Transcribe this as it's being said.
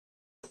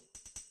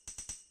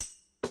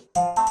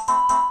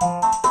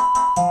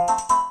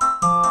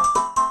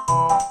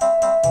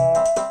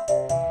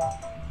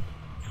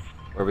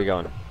we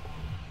going?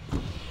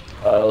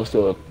 Let's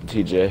go with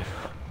TJ.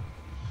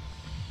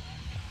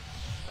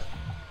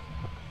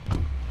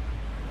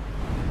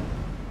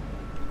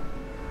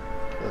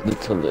 Little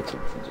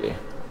TJ.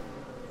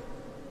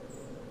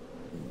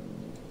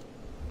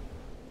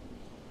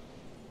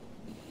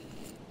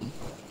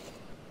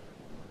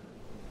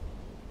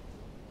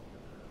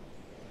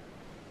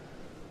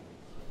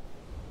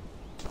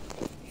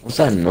 What's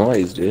that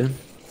noise, dude?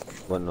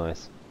 What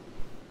noise?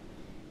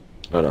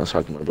 Oh, no, I was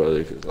talking to my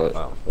brother because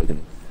Oh.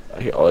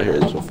 all I hear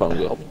is my phone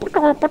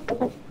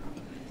go.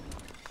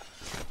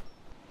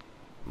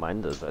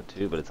 Mine does that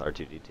too, but it's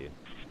R2D2.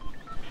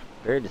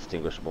 Very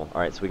distinguishable.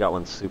 Alright, so we got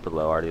one super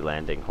low already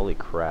landing. Holy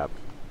crap.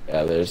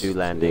 Yeah, there's Two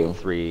landing,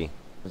 few. three.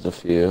 There's a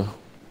few.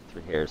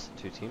 3 hairs.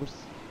 2 teams?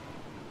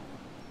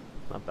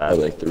 Not I bad.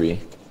 like 3.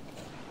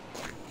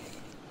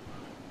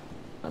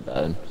 Not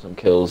bad. Some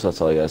kills,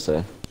 that's all I gotta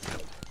say.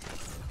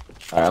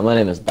 Alright, I'm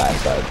letting this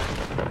backside.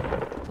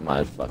 I might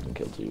have fucking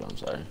killed you, I'm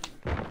sorry.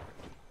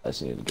 I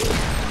just need to get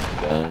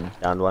gun.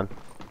 Downed one.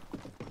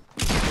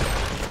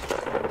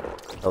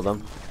 Killed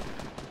him.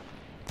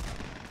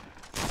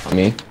 On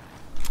me.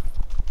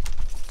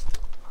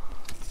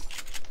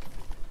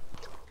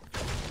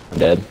 I'm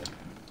dead.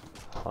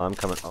 Oh, I'm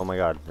coming. Oh my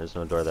god, there's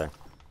no door there.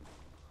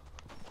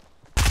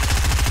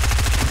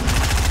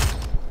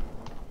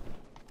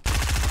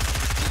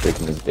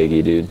 Freaking this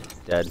biggie, dude.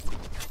 Dead.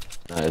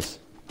 Nice.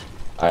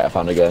 Alright, I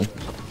found a gun.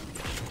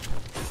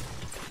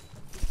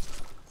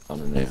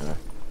 Found an AR. That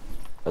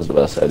was the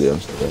best idea, I'm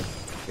sorry.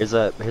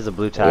 Here's a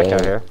blue tack Yeah.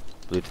 out here.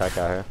 Blue tack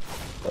out here.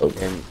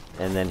 Okay.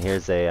 And then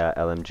here's a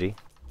LMG.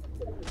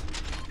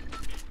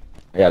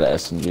 I got an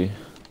SMG.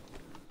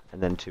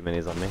 And then 2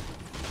 minis on me.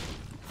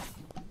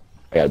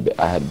 I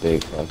had a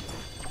big fuck.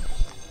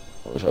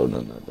 I wish I would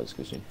have done that. That's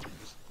good.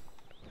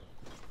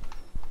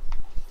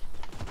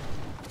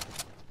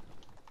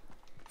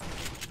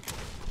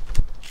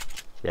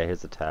 Yeah,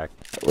 here's the tack.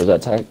 Where's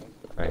that tag?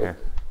 Right here.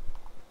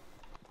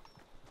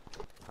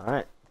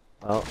 Alright.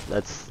 Well,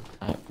 that's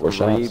 4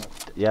 shots.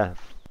 Yeah,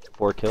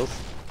 4 kills.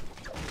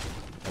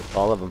 That's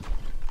all of them.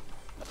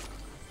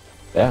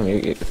 Damn,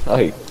 you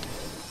like.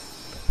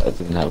 I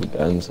didn't have a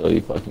gun, so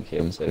you fucking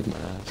came and saved my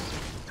ass.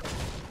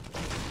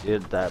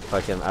 Dude, that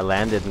fucking... I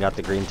landed and got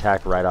the green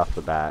tack right off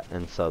the bat,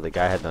 and so the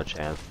guy had no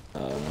chance.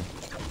 Or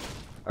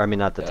I mean,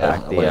 not the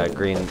tack, the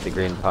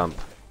green pump.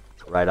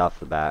 Right off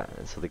the bat,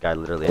 and so the guy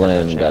literally had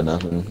no chance. Got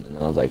nothing, and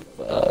I was like,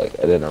 fuck.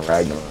 I did a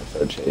Ragnar, I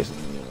started chasing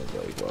him, and I was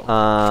like,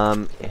 well.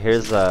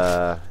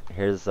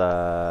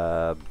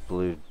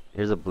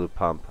 Here's a blue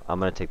pump. I'm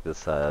gonna take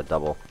this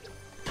double.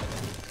 I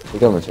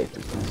think I'm gonna take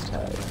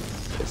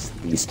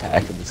these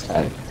tag. These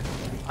tag.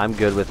 I'm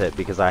good with it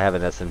because I have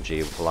an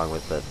SMG along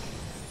with it.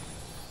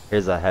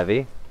 Here's a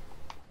heavy.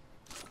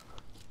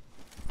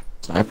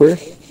 Sniper?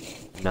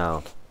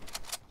 No.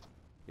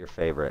 Your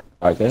favorite.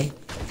 Okay.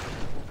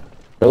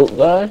 Built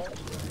guy?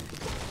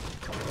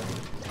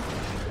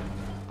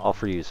 All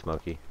for you,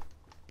 Smokey.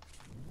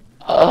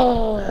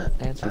 Oh,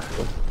 answer.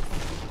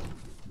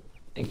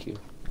 Thank you.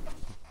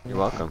 You're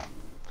welcome.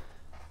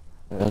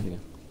 I love you.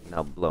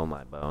 Now blow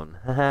my bone.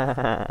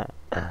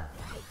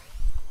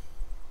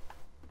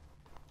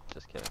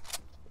 Just kidding.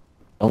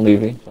 Don't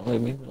leave me. Don't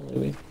leave me. Don't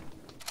leave me.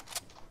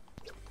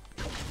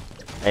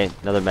 Hey,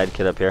 another med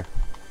kit up here.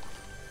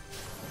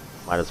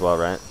 Might as well,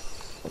 right?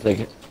 I'll take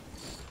it.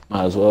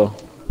 Might as well.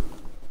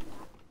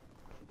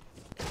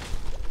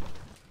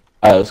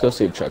 Alright, let's go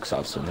see if truck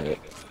stops some hit.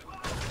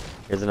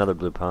 Here's another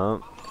blue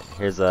pump.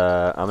 Here's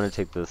a... I'm gonna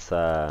take this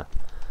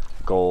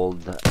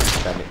gold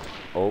semi.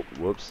 Oh,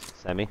 whoops,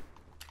 semi.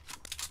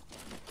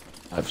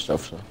 I have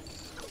stuff, so.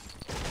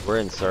 We're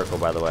in circle,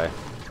 by the way.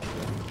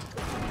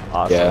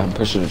 Awesome. Yeah, I'm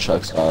pushing the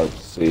truck stop.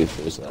 See if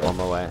there's On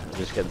my way. I'm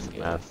just getting some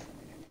meth.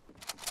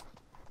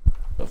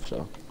 stuff,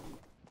 so.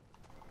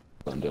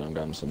 I'm doing. I'm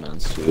grabbing some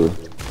mans too.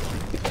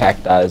 The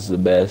cacti is the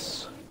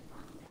best.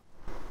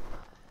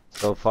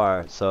 So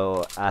far,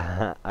 so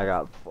I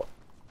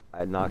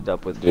knocked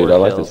up with 4 Dude, kills. I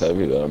like this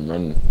heavy though. I'm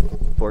running.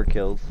 4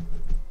 kills,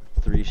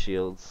 3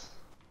 shields,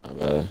 Not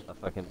bad. a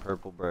fucking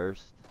purple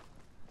burst,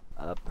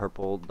 a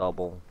purple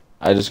double.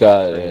 I just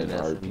got An an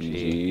SMG.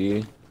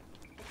 RPG.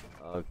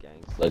 Oh,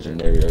 gangs.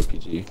 Legendary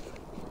RPG.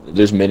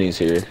 There's minis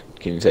here.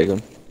 Can you take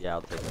them? Yeah,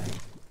 I'll take it.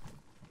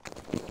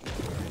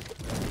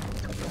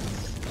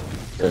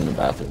 They're in the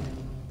bathroom.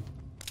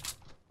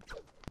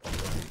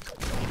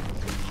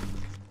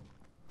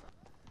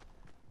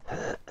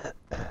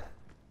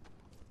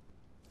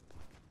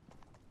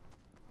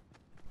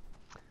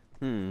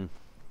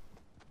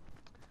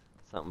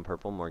 Something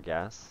purple, more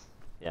gas.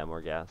 Yeah,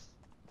 more gas.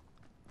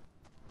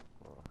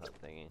 Little hut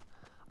thingy.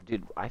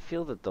 Dude, I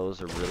feel that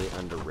those are really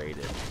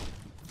underrated.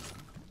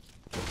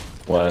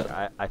 What?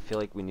 I feel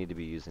like we need to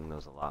be using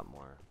those a lot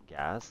more.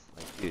 Gas?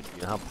 Like, dude,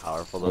 you know how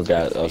powerful those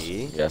Gas, can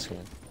be? gas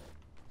can.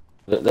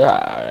 They're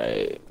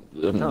alright.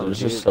 No, They're dude.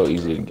 just so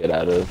easy to get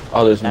out of.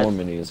 Oh, there's more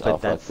minis. But Oh,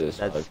 fuck this.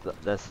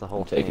 that's the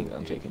whole I'm thing. taking- I'm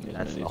dude. taking these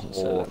That's the minis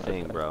instead whole of my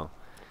thing, gun. bro.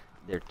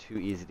 They're too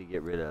easy to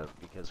get rid of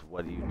because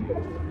what do?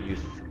 You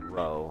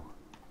throw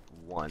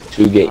one.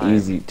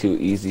 Too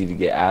easy to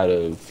get out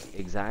of.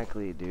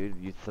 Exactly, dude.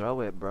 You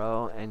throw it,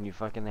 bro, and you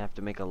fucking have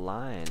to make a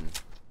line.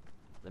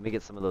 Let me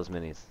get some of those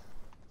minis,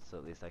 so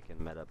at least I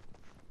can met up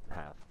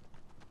half.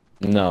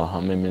 No,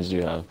 how many minis do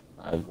you have?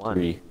 I have One.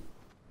 3.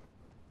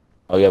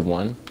 Oh, you have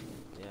 1?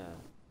 Yeah.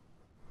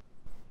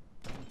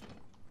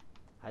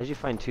 How did you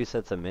find 2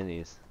 sets of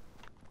minis,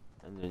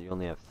 and then you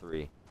only have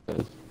 3?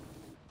 That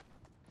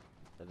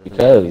doesn't make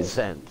any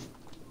sense.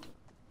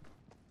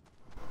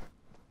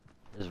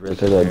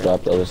 Because I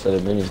dropped the other set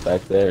of minis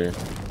back there.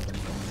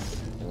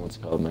 And what's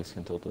it called?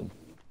 Mexican tilted.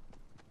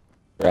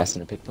 You're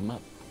asking to pick them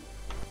up.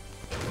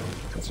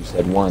 Since you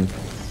said 1.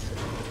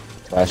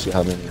 So I asked you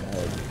how many you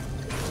had.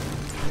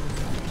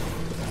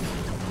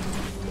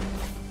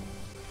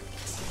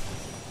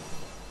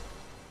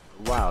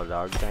 Wow,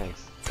 dog,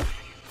 thanks.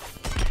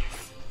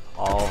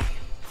 All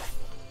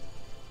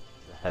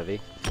heavy.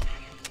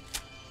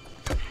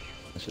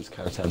 That's just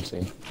kind of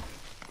tempting.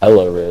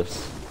 Hello,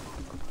 Riffs.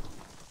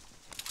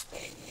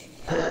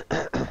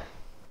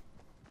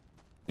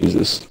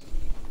 Jesus.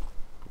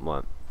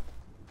 What?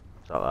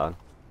 Is that loud?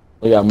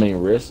 Look how many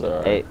risks there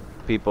are. Hey,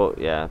 people,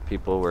 yeah,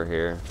 people were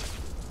here.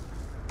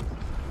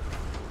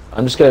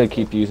 I'm just gonna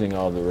keep using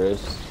all the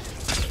risks.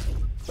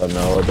 So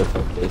no other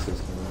fuck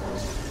cases can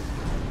use.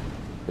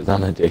 Because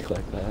I'm a dick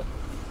like that.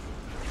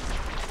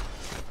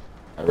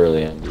 I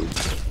really am, dude.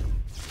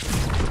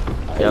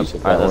 Yep,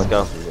 alright, let's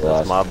go.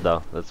 Let's mob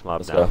though. Let's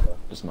mob now. Let's go.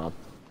 Just mob.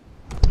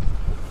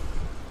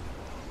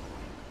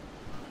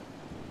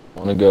 I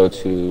wanna go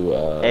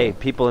to, Hey,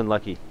 people in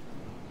Lucky.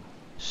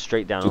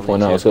 Straight down.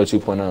 2.0, let's go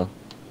 2.0.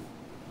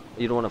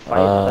 You don't want to fight?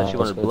 I thought you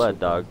wanted blood,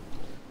 dog.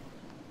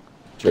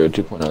 Sure,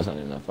 2.0 is not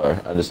even that far.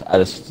 I just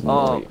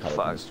Oh,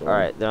 fuck.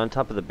 Alright, they're on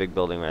top of the big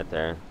building right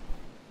there.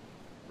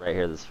 Right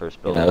here, this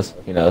first building.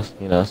 He knows.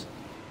 He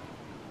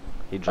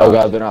dropped. Oh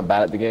god, they're not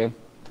bad at the game.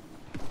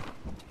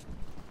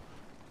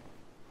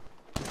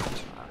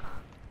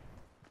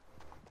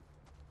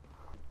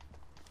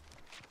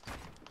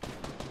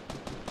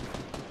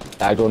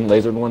 Tagged one,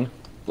 lasered one,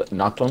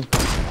 knocked one.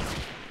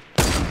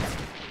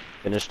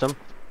 Finished him.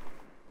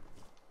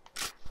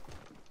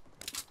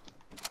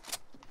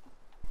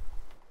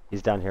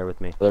 He's down here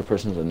with me. The other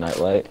person's a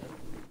nightlight.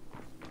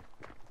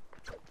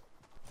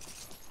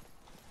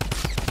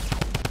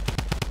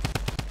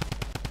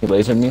 He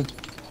lasered me.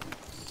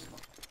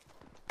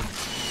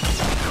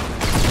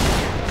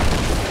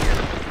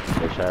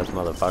 Bitch ass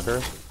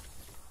motherfucker.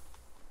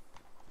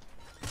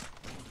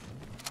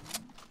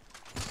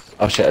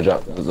 Oh shit, I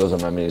dropped those are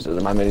my minis. Those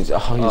are my minis.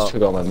 Oh, you just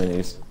took all my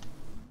minis.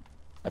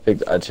 I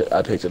picked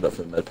it up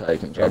from the med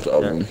pack and dropped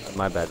all of them.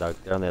 My bad, dog.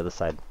 They're on the other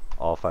side.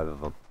 All 5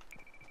 of them.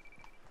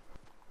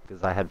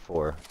 Because I had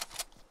 4.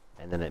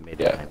 And then it made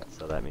it 9,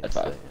 so that means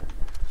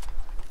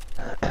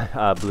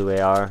 5. Blue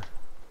AR.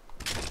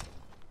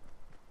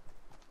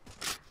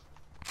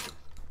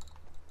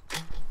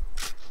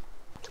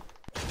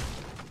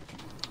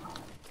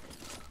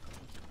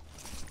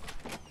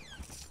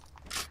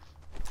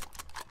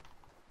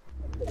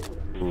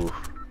 Oof.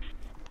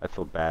 I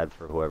feel bad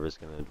for whoever's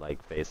gonna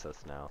like face us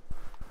now.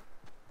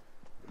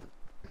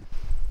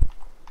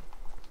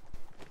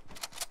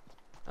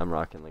 I'm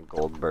rocking the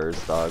gold burrs,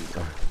 dog.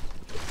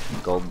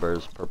 Gold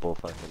burrs, purple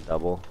fucking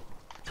double.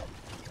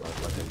 My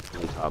fucking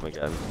blue Tommy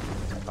gun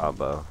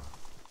combo.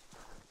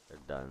 They're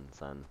done,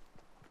 son.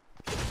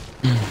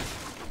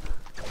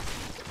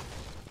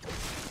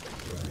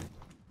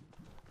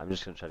 I'm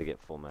just gonna try to get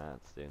full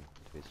mats, dude.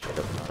 To be straight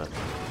up honest.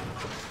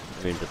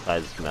 I mean,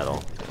 besides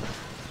metal.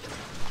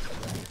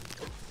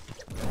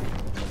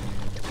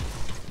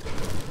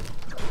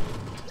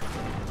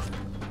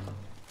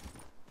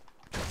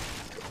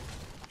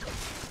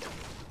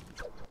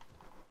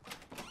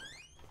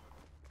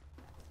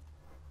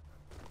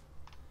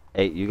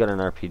 Hey, you got an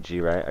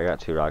RPG, right? I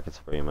got 2 rockets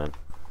for you, man.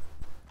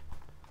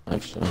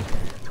 Actually,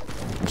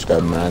 I'm just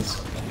grabbing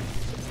mats.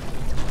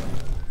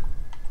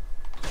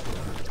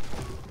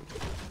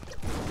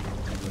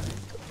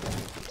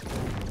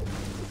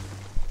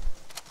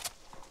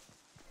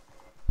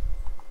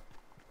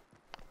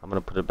 I'm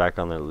gonna put it back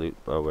on their loot,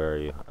 but where are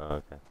you? Oh,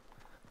 okay.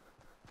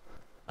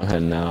 I'm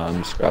heading now.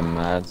 I'm just grabbing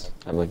mats.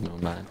 I have like no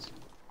mats.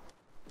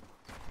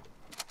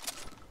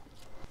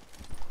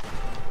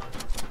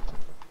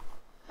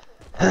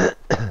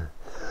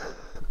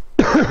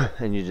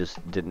 And you just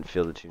didn't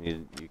feel that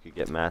you could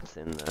get mats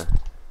in the...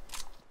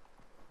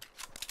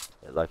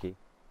 Get lucky?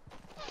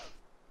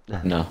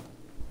 No.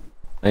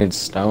 I need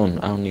stone.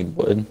 I don't need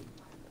wood.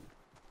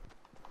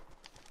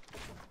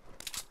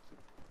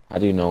 How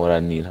do you know what I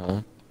need,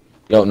 huh?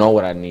 You don't know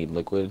what I need,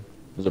 Liquid.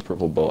 There's a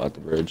purple bolt at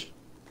the bridge.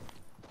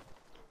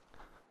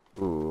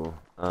 Ooh,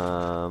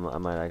 I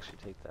might actually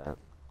take that.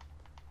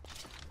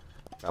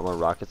 Got more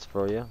rockets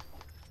for you.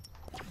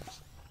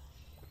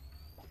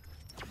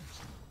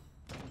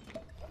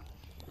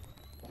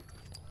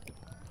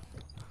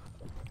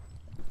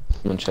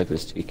 I'm gonna check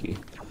this tiki.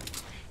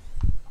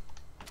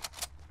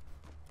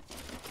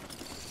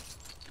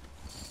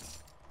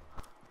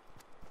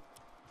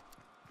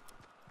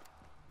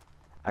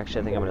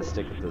 Actually, I think I'm gonna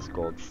stick with this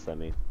gold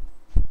semi.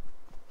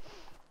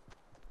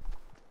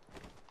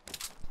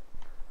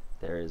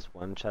 There's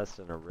one chest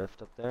and a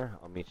rift up there.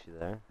 I'll meet you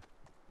there.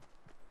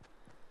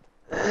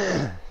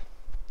 Well,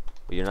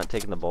 you're not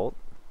taking the bolt?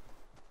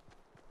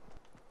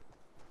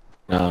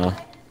 No,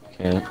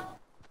 can't.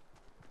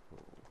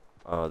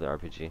 Oh, the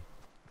RPG.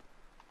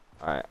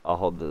 Alright, I'll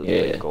hold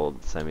the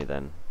gold semi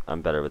then.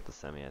 I'm better with the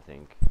semi, I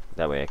think.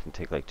 That way I can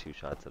take like 2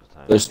 shots at a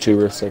time. There's 2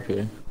 rifts up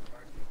here.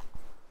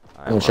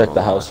 Right, I'm gonna check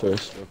the house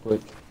first, real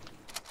quick.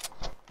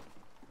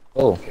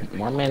 Oh,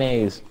 more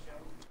mayonnaise.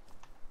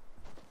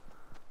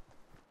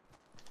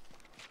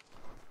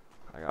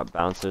 I got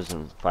bouncers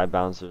and 5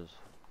 bouncers.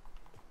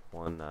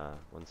 One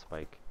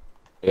spike.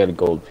 I got a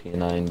gold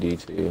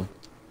P9D too.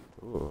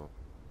 Ooh.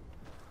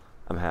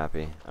 I'm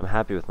happy. I'm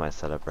happy with my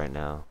setup right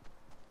now.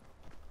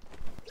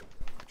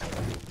 I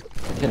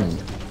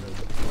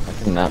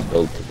cannot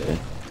build today.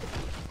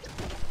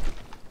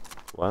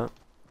 What?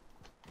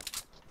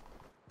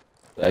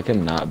 I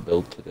cannot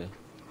build today.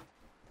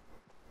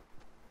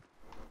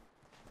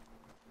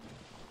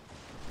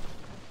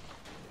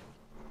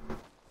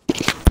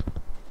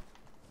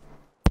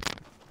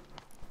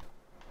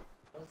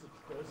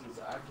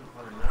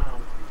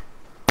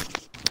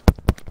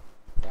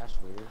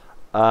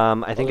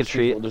 I think a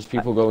tree. There's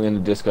people going into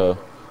disco.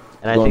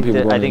 And I think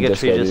a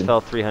tree just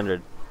fell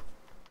 300.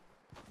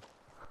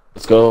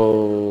 Let's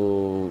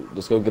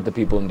go get the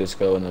people in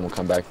disco, and then we'll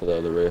come back for the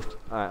other rift.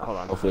 Alright, hold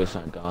on. Hopefully it's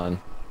not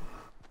gone.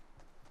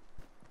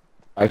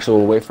 Actually,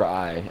 we'll wait for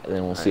I, and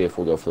then we'll see if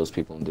we'll go for those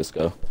people in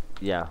disco.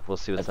 Yeah, we'll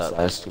see what's up.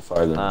 That's too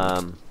far. Then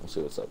we'll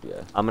see what's up.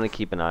 Yeah. I'm gonna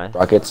keep an eye.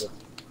 Rockets.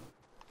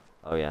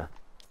 Oh yeah.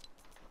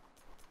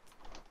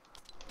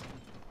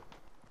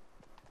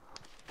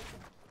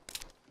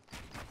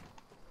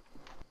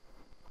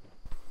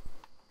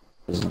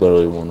 There's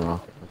literally one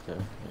rocket right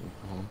there.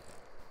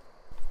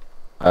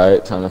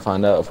 Alright, time to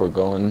find out if we're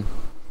going.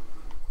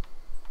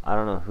 I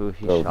don't know who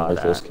he shot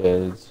at. Those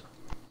kids.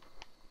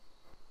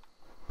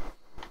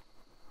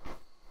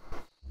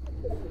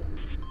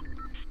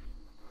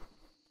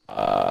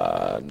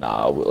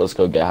 Nah, let's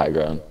go get high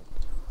ground.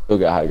 Go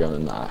get high ground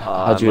and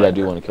I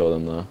do want to kill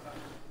them though.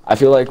 I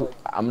feel like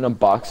I'm gonna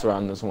box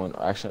around this one.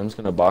 Actually, I'm just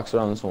gonna box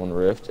around this one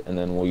rift, and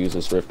then we'll use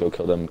this rift, go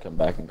kill them, and come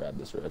back and grab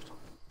this rift.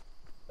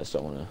 I just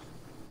don't wanna.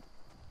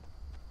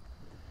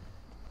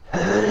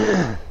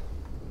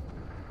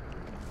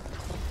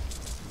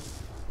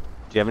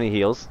 Do you have any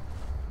heals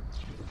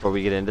before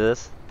we get into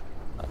this?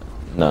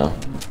 No,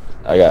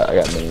 I got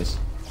minis.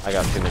 I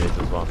got 2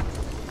 minis as well.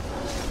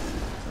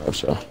 Oh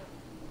sure.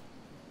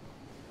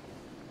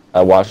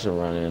 I watched them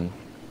run in.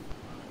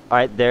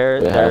 Alright, they're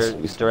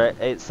direct.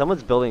 Hey,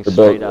 someone's building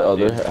straight up. Oh,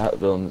 they're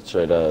building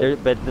straight up.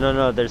 But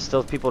no, there's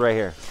still people right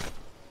here.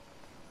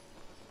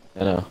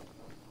 I know.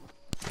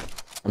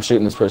 I'm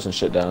shooting this person's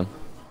shit down.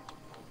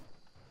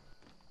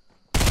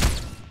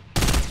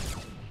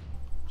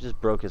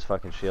 Just broke his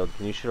fucking shield.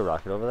 Can you shoot a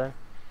rocket over there?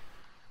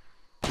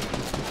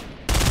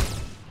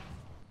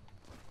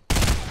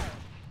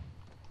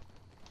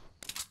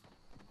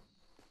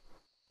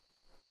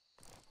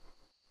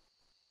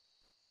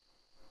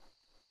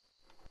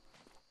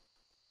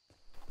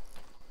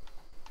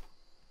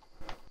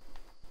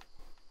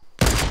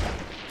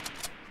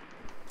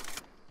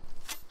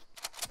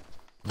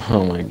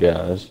 Oh my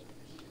gosh.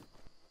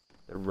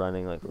 They're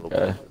running like little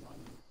boys.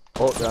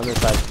 Oh, they're on their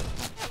side.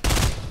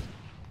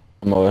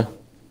 I'm away.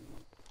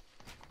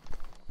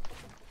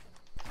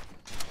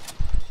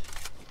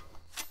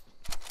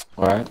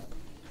 Alright.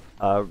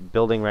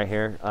 Building right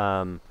here.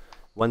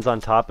 One's on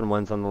top and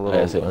one's on the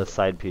little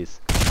side piece.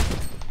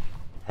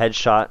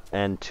 Headshot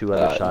and 2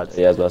 other shots.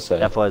 Yeah, I was about to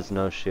say. F has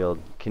no shield.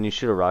 Can you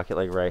shoot a rocket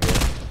like right here?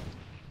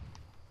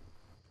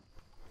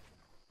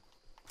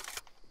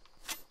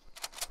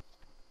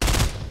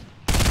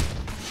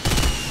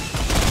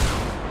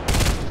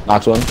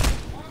 Knocked one.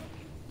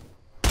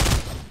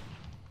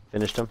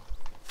 Finished him.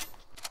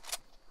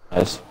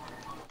 Nice.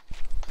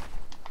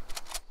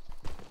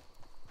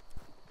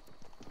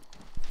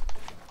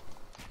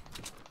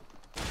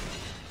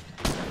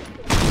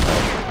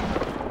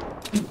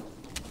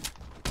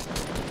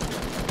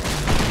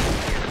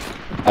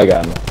 I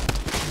got him.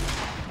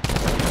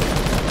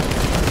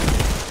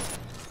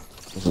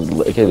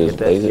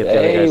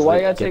 Hey, why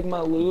you gotta take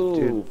my loot?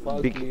 Dude,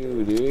 fuck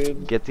you,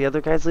 dude. Get the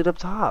other guy's loot up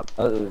top.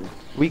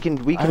 We can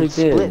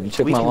split. You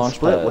took my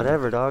launch pad.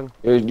 Whatever, dog.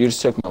 You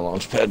just took my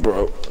launch pad,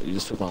 bro. You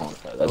just took my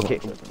launch pad. That's okay,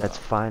 that's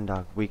fine,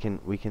 dog. We can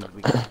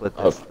split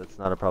this. That's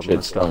not a problem.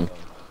 Shit's strong.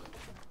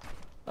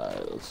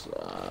 Alright, let's.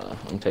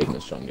 I'm taking the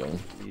strong gun.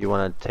 You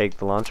want to take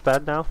the launch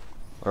pad now,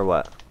 or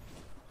what?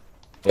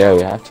 Yeah,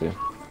 we have to.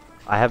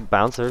 I have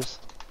bouncers.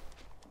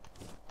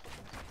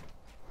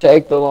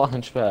 Take the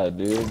launch pad,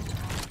 dude.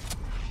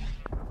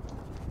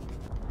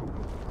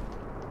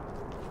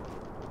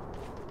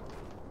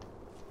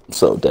 I'm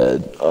so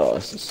dead. Oh,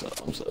 I'm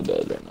so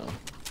dead right now.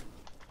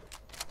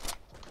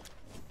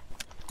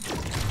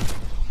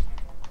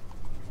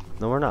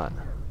 No, we're not.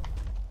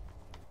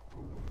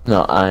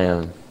 No, I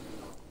am.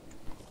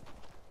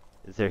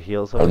 Is there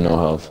heals I over have here? no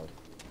health.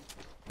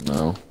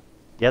 No.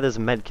 Yeah, there's a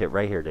med kit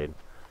right here, dude.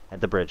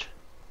 At the bridge.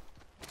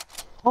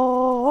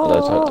 Oh!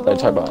 I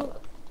talk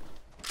about.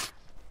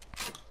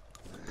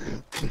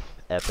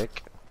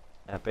 Epic.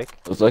 Epic.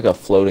 It was like a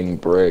floating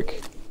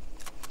brick.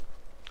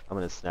 I'm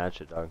gonna snatch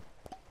it, dog.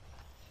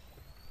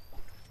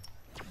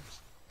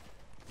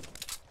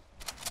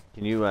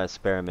 Can you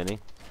spare a mini?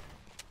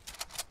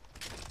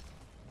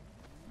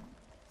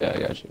 Yeah, I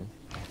got you.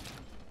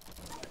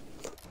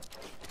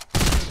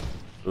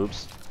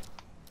 Oops.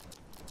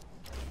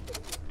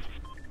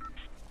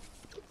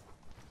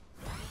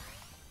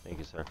 Thank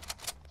you, sir.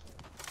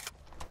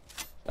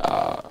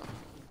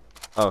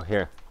 Oh,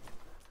 here.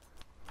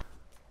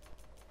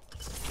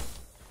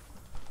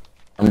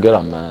 I'm good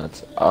on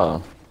mats.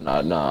 Oh, no,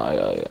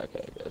 okay,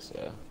 I guess,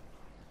 yeah.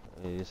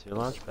 Use your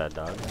launch pad,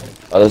 dog.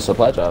 Oh, there's a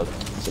supply drop.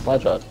 Supply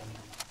drop.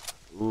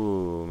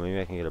 Ooh, maybe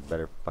I can get a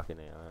better fucking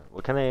AR.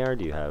 What kind of AR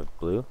do you have?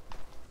 Blue?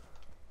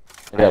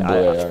 I got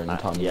blue AR and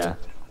Tommy. Yeah,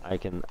 I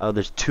can. Oh,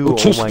 there's two. Oh,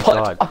 two Oh my supply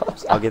god.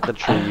 drops. I'll get the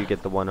tree. You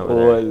get the one over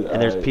there.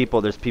 And there's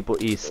people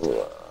east.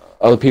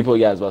 Oh, the people.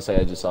 Yeah, I was about to say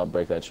I just saw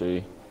break that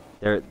tree.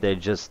 They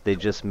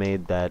just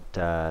made that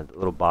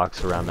little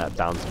box around that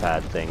bounce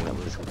pad thing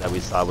that we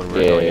saw when we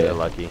were going into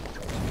Lucky.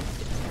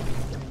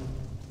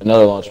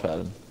 Another launch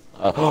pad.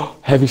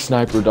 Heavy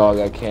sniper, dog.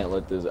 I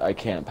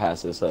can't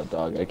pass this up,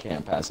 dog. I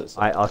can't pass this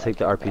up. I'll take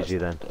the RPG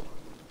then.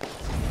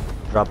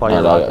 Drop all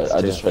your dog, rockets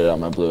I too. just traded out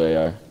my blue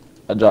AR.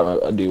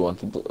 Do you want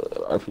the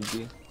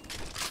RPG?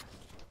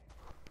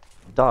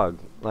 Dog,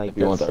 like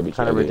that's kind of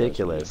I'll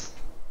ridiculous.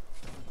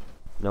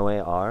 No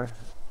AR?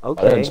 Why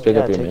did I Okay, just pick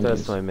yeah, up your take the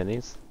rest minis? of my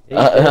minis.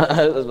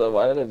 Yeah,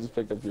 Why did I just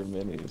pick up your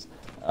minis?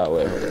 Oh,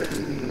 wait, hold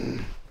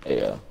on. There you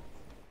go.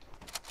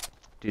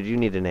 dude, you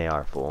need an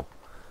AR, fool.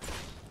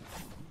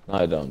 No,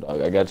 I don't,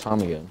 dog. I got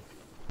Tommy again.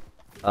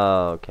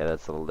 Oh, okay,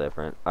 that's a little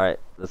different. Alright,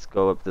 let's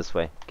go up this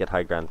way. Get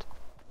high ground.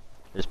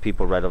 There's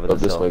people right over Up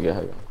this this hill. way, get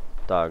high ground.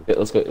 Dog. Yeah,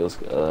 let's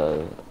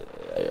go,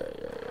 yeah.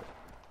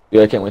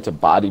 Dude, I can't wait to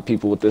body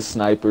people with this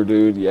sniper,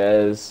 dude.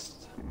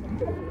 Yes.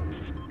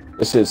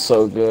 This shit's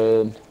so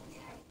good.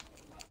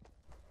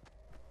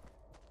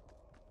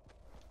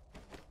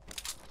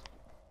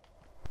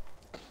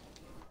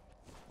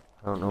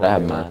 I don't know. I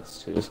have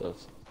mats too, so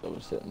we're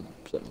sitting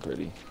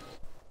pretty.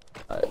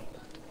 Alright.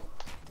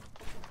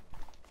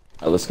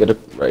 Alright, let's get it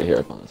right here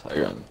up on this high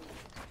ground.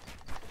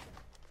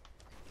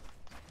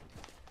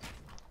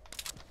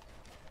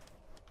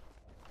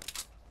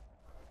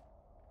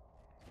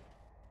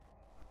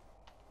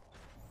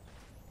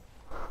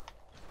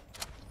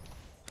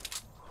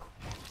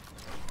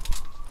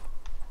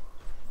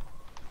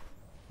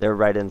 They're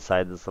right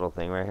inside this little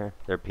thing right here.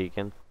 They're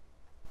peeking.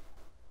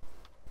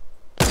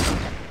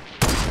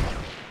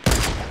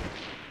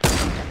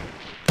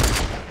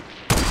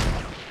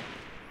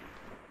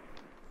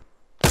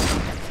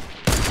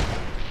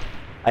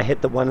 I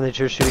hit the one that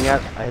you're shooting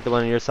at. I hit the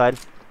one on your side.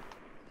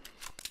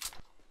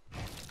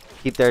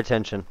 Keep their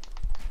attention.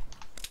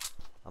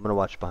 I'm gonna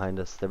watch behind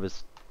us.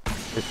 There's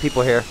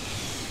people here.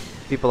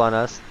 People on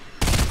us.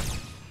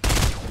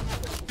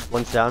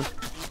 One's down.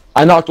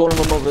 I knocked one of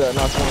them over there.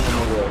 Knocked one of them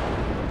over there.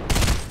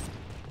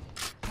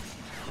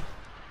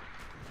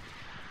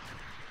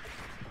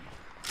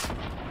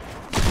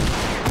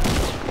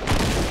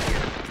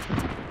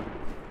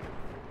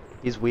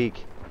 He's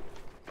weak.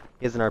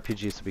 He has an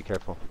RPG, so be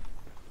careful.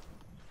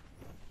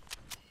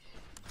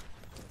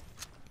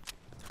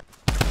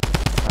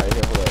 Alright,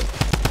 here, hold up.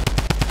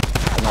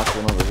 I knocked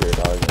one over here,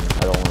 dog, and I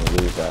don't want to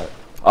lose that.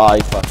 Oh, he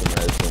fucking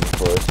rezzed him, of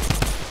course.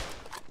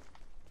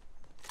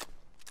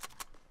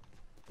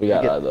 We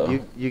got that, though.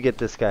 You get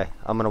this guy.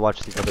 I'm gonna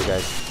watch these other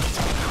guys.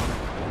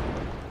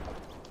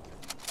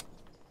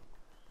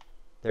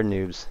 They're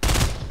noobs.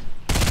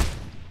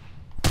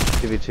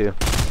 2v2.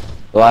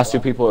 The last two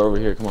people are over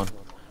here, come on.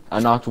 I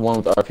knocked one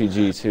with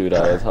RPG, too,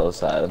 dog. That's hella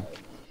sad.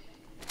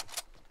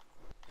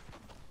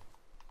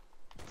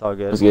 It's all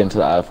good. Let's get into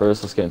that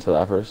first. Let's get into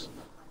that first.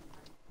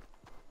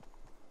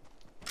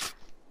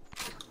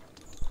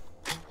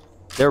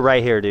 They're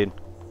right here, dude.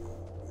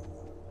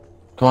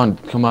 Come on,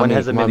 come on, One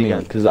has a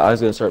minigun. because I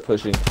was gonna start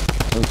pushing.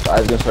 I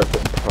was gonna start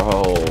pushing.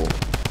 Bro.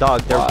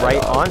 Dog, they're Why,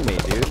 right dog? on me,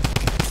 dude.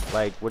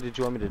 Like, what did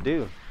you want me to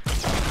do?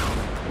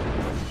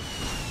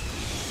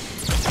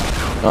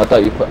 No, I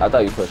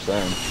thought you pushed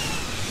them.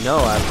 No,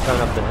 I was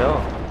coming up the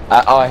hill.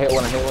 I hit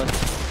one.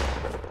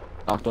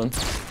 Knocked one.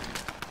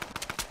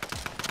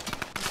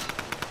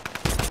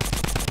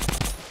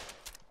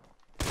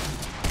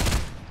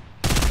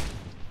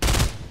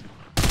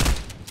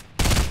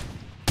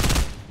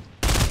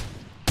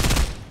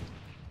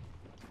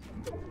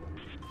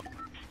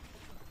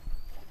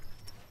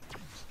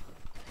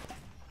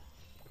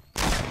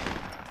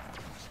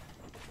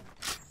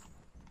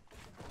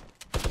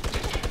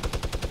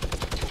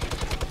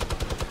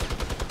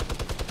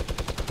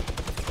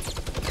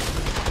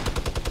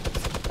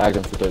 Tagged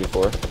him for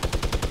 34.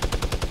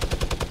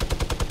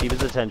 Keep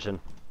his attention.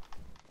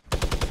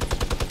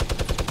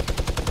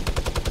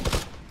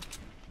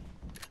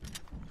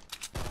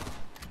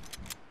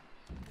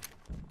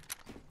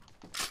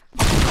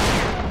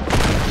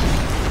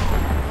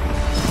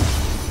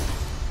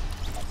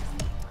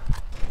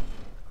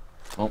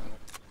 Oh,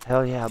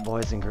 Hell yeah,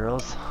 boys and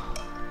girls.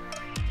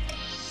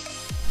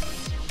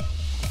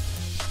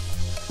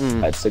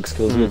 I had 6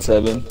 kills, you had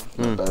 7.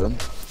 Not bad.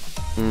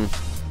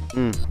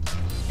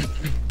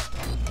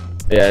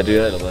 Yeah, I do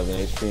had 11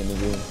 HP in the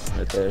game,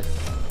 right there.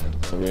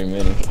 Not very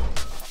many.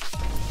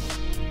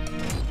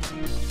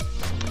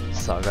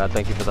 Salgad,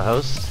 thank you for the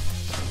host.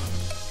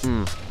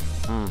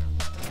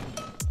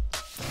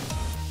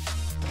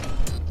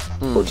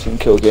 14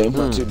 kill game,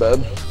 not too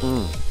bad.